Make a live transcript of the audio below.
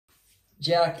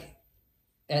Jack,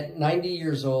 at 90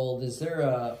 years old, is there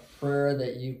a prayer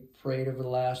that you prayed over the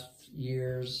last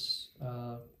years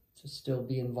to still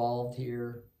be involved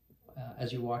here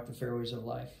as you walk the fairways of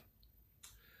life?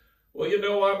 Well, you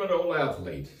know, I'm an old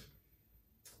athlete.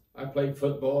 I played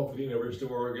football for the University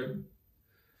of Oregon.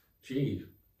 Gee,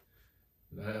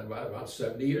 about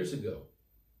 70 years ago.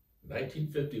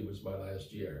 1950 was my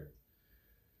last year.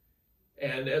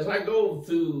 And as I go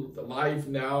through the life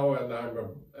now, and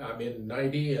I'm in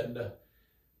 90, and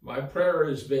my prayer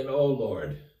has been, oh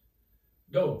Lord,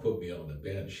 don't put me on the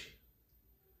bench.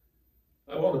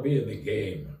 I want to be in the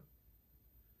game.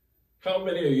 How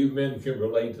many of you men can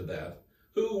relate to that?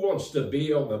 Who wants to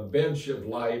be on the bench of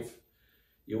life?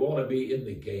 You want to be in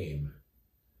the game.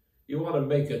 You want to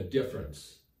make a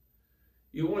difference.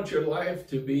 You want your life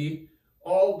to be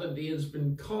all that it has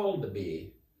been called to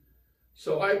be.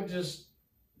 So I just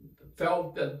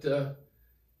felt that,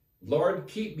 Lord,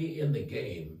 keep me in the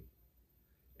game.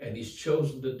 And He's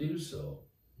chosen to do so.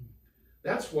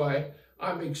 That's why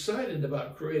I'm excited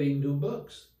about creating new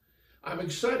books. I'm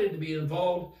excited to be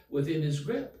involved within His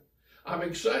grip. I'm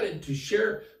excited to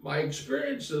share my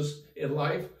experiences in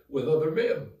life with other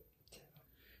men.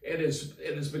 And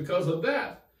it's because of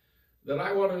that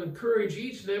I want to encourage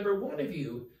each and every one of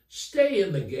you, stay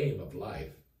in the game of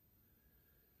life.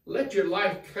 Let your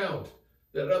life count,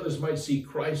 that others might see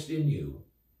Christ in you.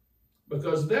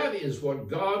 Because that is what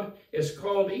God has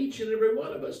called each and every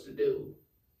one of us to do.